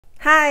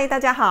Hi, 大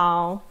家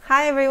好.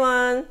 Hi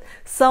everyone.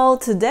 So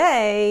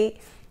today,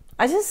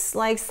 I just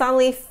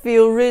suddenly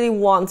feel really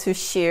want to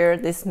share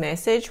this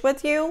message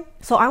with you.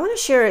 So I want to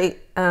share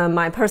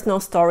my personal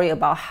story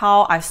about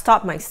how I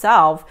stopped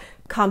myself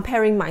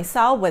comparing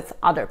myself with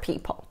other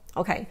people.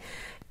 Okay,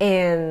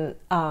 and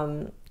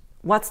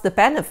what's the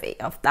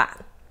benefit of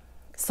that?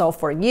 So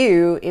for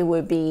you, it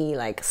would be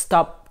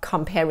stop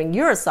comparing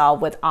yourself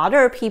with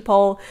other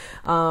people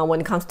when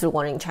it comes to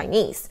learning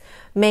Chinese.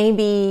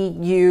 Maybe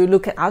you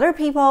look at other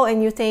people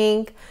and you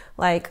think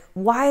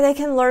why they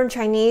can learn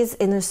Chinese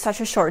in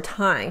such a short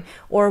time,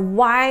 or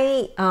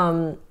why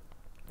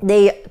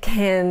they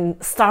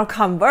can start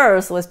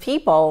converse with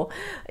people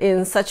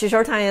in such a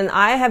short time. And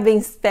I have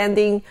been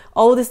spending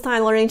all this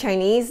time learning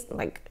Chinese,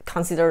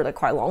 considered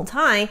quite a long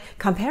time,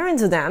 comparing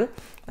to them,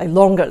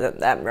 longer than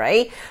them,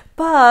 right?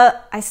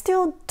 But I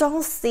still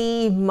don't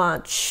see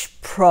much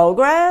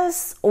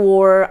progress,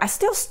 or I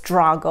still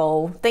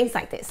struggle, things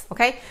like this,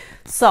 okay?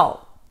 So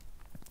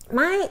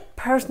my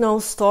personal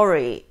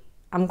story,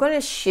 I'm going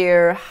to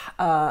share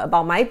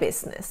about my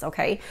business,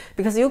 okay?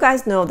 Because you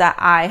guys know that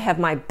I have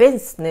my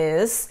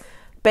business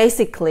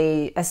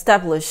basically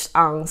established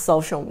on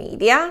social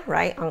media,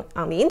 right?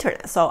 On the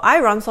internet. So I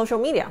run social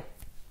media,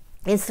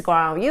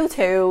 Instagram,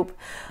 YouTube,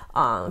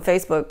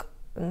 Facebook,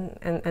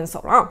 and so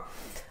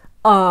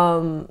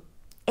on.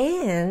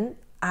 And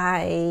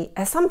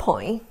at some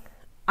point,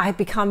 I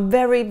become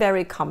very,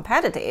 very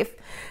competitive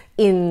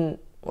in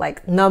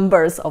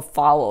numbers of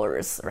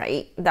followers,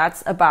 right?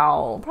 That's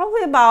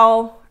probably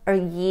about a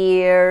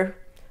year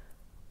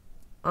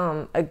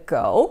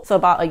ago. So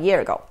about a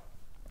year ago.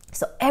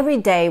 So every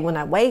day when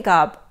I wake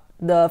up,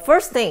 the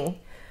first thing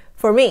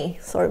for me,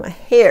 sorry, my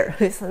hair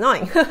is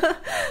annoying.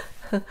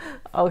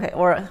 Okay,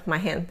 or my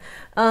hand.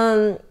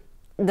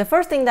 The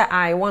first thing that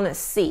I want to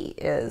see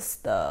is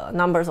the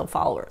numbers of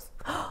followers.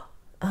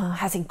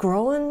 Has it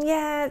grown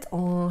yet?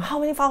 How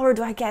many followers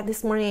do I get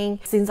this morning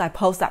since I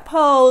post that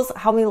post?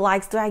 How many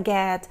likes do I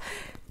get?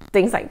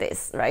 Things like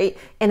this, right?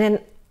 And then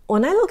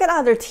when I look at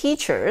other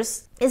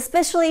teachers,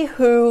 especially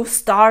who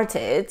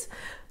started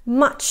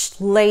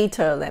much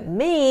later than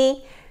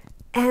me,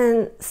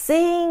 and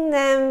seeing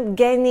them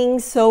gaining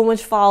so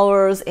much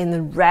followers in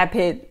a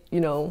rapid,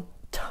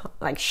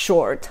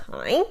 short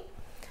time,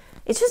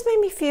 it just made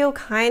me feel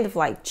kind of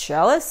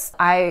jealous.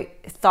 I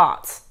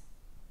thought,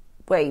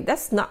 wait,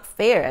 that's not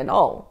fair at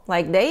all.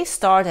 They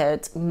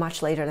started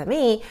much later than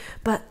me,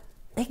 but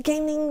they're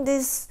gaining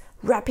this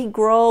rapid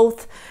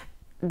growth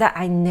that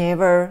I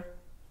never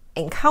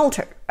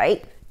encountered,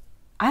 right?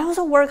 I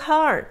also work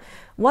hard.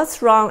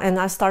 What's wrong? And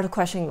I started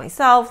questioning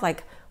myself,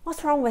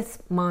 what's wrong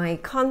with my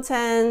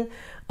content?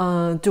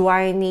 Do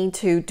I need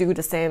to do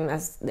the same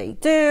as they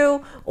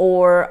do?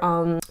 Or,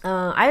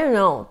 I don't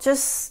know,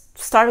 just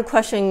started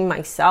questioning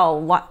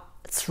myself,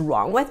 what's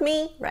wrong with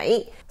me,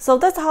 right? So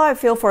that's how I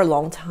feel for a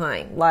long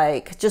time.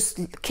 Just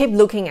keep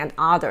looking at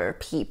other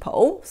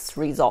people's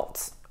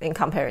results and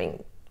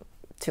comparing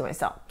to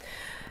myself.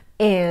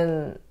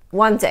 And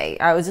one day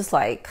I was just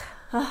I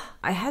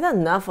had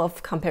enough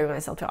of comparing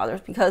myself to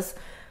others, because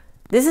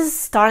this is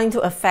starting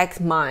to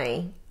affect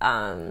my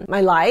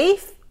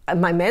life,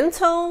 my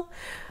mental,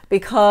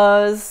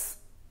 because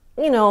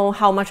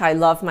how much I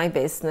love my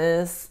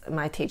business,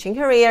 my teaching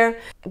career,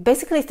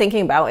 basically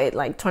thinking about it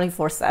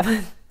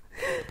 24/7.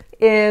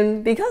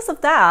 And because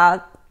of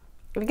that,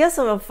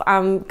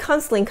 I'm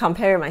constantly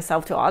comparing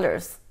myself to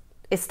others,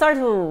 it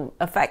started to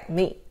affect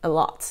me a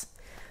lot.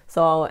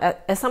 So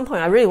at some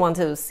point, I really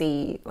wanted to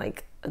see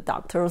a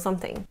doctor or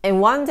something.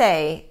 And one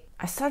day,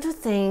 I started to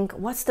think,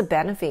 what's the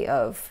benefit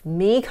of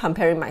me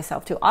comparing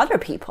myself to other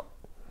people?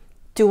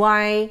 Do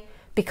I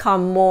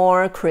become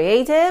more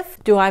creative?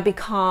 Do I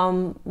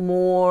become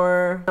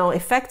more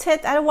effective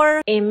at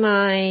work? Am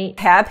I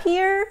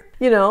happier?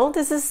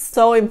 This is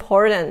so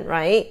important,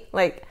 right?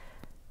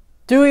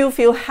 Do you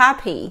feel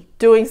happy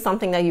doing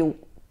something that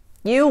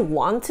you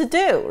want to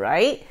do,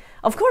 right?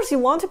 Of course, you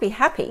want to be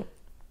happy.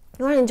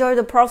 You want to enjoy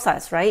the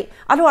process, right?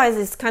 Otherwise,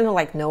 it's kind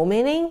of no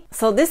meaning.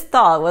 So this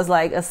thought was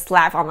a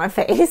slap on my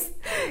face.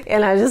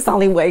 And I just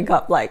suddenly wake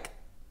up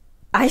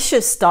I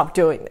should stop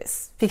doing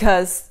this.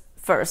 Because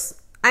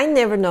first, I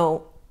never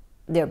know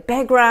their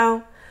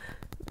background.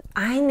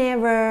 I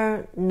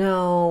never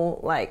know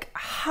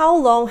how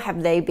long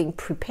have they been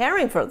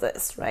preparing for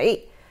this,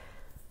 right?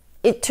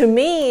 To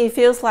me, it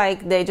feels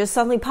like they just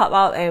suddenly pop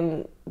out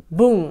and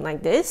boom,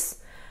 like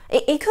this.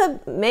 It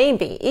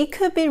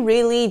could be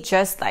really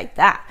just like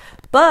that.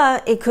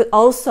 But it could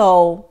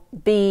also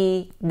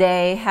be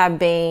they have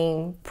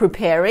been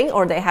preparing,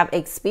 or they have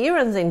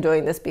experience in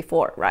doing this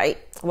before, right?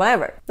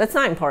 Whatever. That's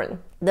not important.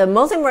 The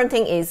most important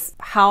thing is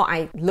how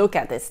I look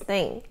at this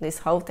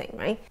whole thing,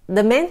 right?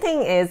 The main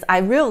thing is I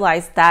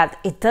realized that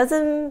it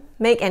doesn't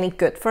make any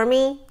good for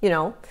me,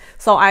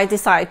 So I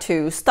decided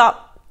to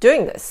stop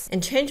doing this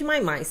and change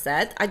my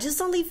mindset. I just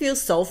suddenly feel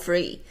so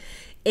free.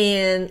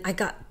 And I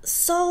got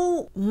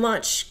so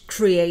much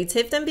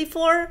creative than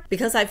before,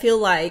 because I feel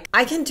like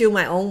I can do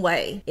my own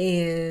way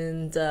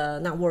and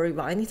not worry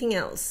about anything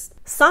else.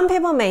 Some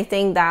people may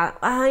think that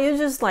you're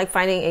just like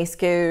finding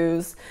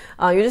excuse,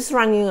 you're just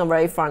running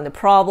away from the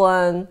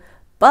problem.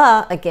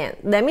 But again,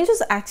 let me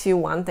just ask you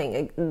one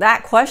thing,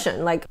 that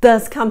question, like,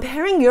 does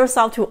comparing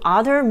yourself to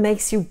others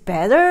makes you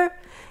better?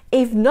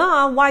 If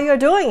not, why you're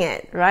doing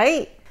it,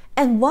 right?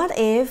 And what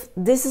if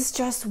this is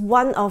just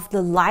one of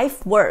the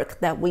life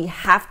work that we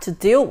have to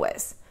deal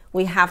with?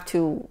 We have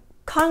to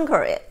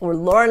conquer it or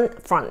learn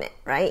from it,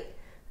 right?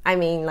 I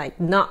mean, like,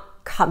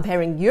 not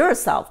comparing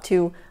yourself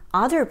to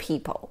other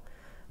people,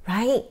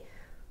 right?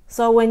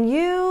 So when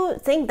you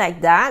think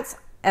like that,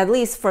 at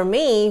least for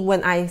me,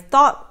 when I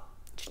thought,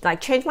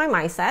 like, change my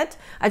mindset,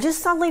 I just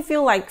suddenly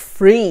feel like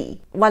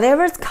free.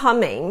 Whatever's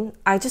coming,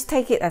 I just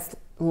take it as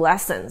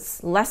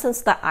lessons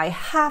that I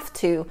have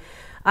to,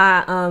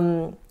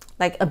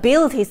 like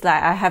abilities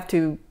that I have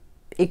to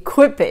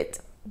equip it.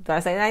 Do I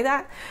say like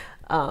that?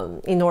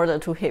 In order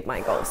to hit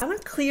my goals. I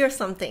want to clear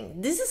something.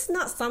 This is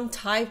not some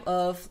type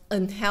of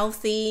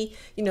unhealthy,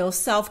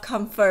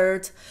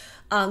 self-comfort.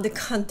 The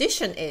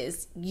condition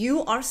is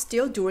you are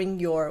still doing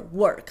your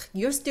work.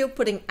 You're still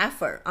putting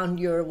effort on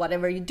your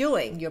whatever you're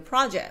doing, your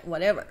project,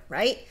 whatever,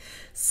 right?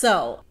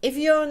 So if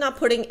you're not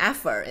putting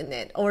effort in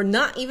it or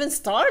not even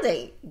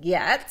starting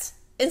yet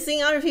and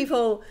seeing other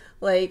people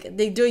like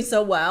they're doing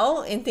so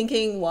well and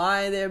thinking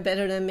why they're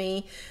better than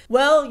me,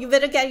 well, you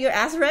better get your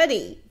ass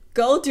ready.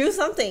 Go do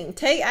something.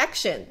 Take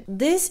action.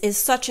 This is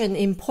such an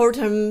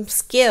important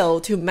skill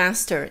to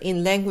master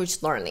in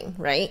language learning,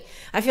 right?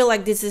 I feel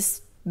like this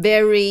is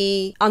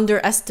very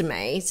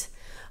underestimated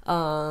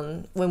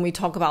when we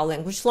talk about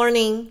language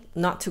learning,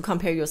 not to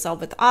compare yourself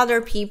with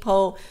other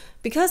people.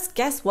 Because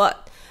guess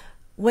what?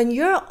 When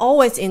you're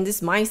always in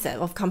this mindset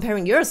of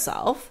comparing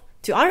yourself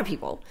to other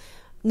people,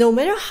 no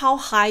matter how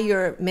high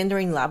your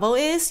Mandarin level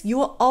is, you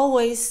will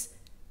always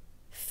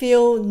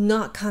feel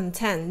not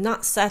content,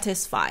 not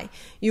satisfied.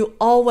 You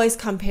always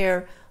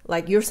compare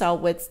like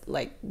yourself with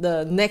like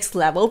the next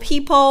level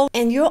people,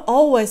 and you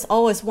always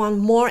want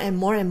more and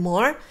more and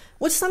more,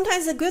 which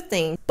sometimes is a good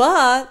thing.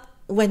 But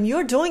when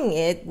you're doing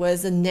it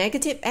with a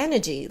negative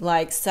energy,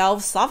 like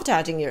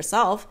self-sabotaging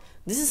yourself,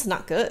 this is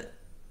not good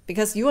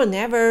because you will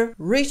never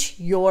reach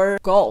your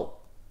goal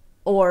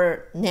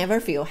or never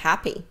feel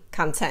happy,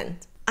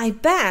 content. I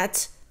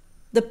bet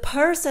the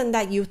person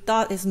that you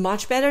thought is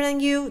much better than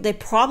you, they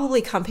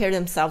probably compare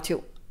themselves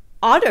to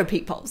other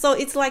people. So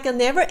it's like a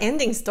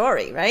never-ending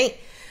story, right?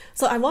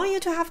 So I want you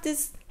to have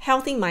this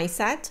healthy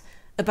mindset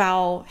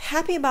about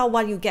happy about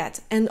what you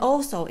get, and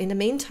also in the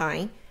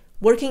meantime,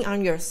 working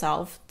on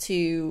yourself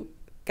to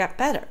get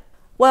better.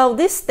 Well,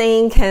 this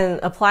thing can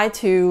apply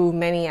to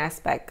many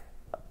aspects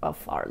of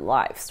our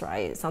lives,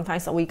 right?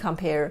 Sometimes we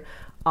compare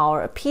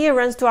our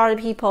appearance to other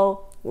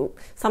people.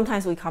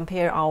 Sometimes we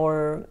compare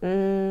our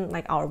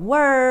like our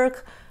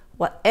work,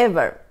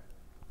 whatever,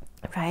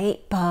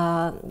 right?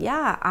 But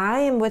yeah,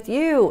 I am with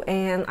you,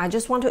 and I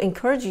just want to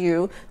encourage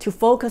you to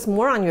focus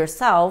more on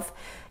yourself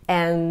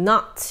and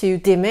not to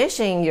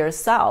diminishing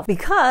yourself.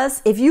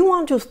 Because if you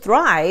want to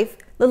thrive,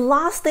 the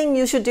last thing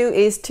you should do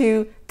is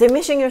to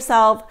diminishing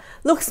yourself,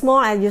 look small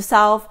at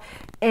yourself,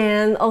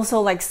 and also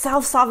like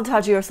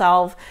self-sabotage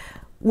yourself.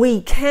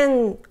 We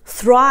can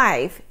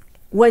thrive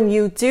when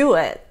you do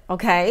it,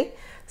 okay?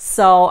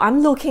 So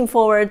I'm looking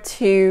forward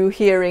to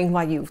hearing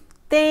what you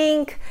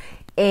think.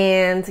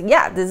 And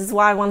yeah, this is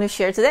what I want to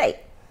share today.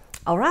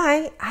 All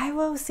right, I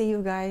will see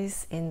you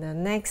guys in the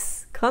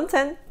next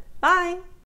content. Bye.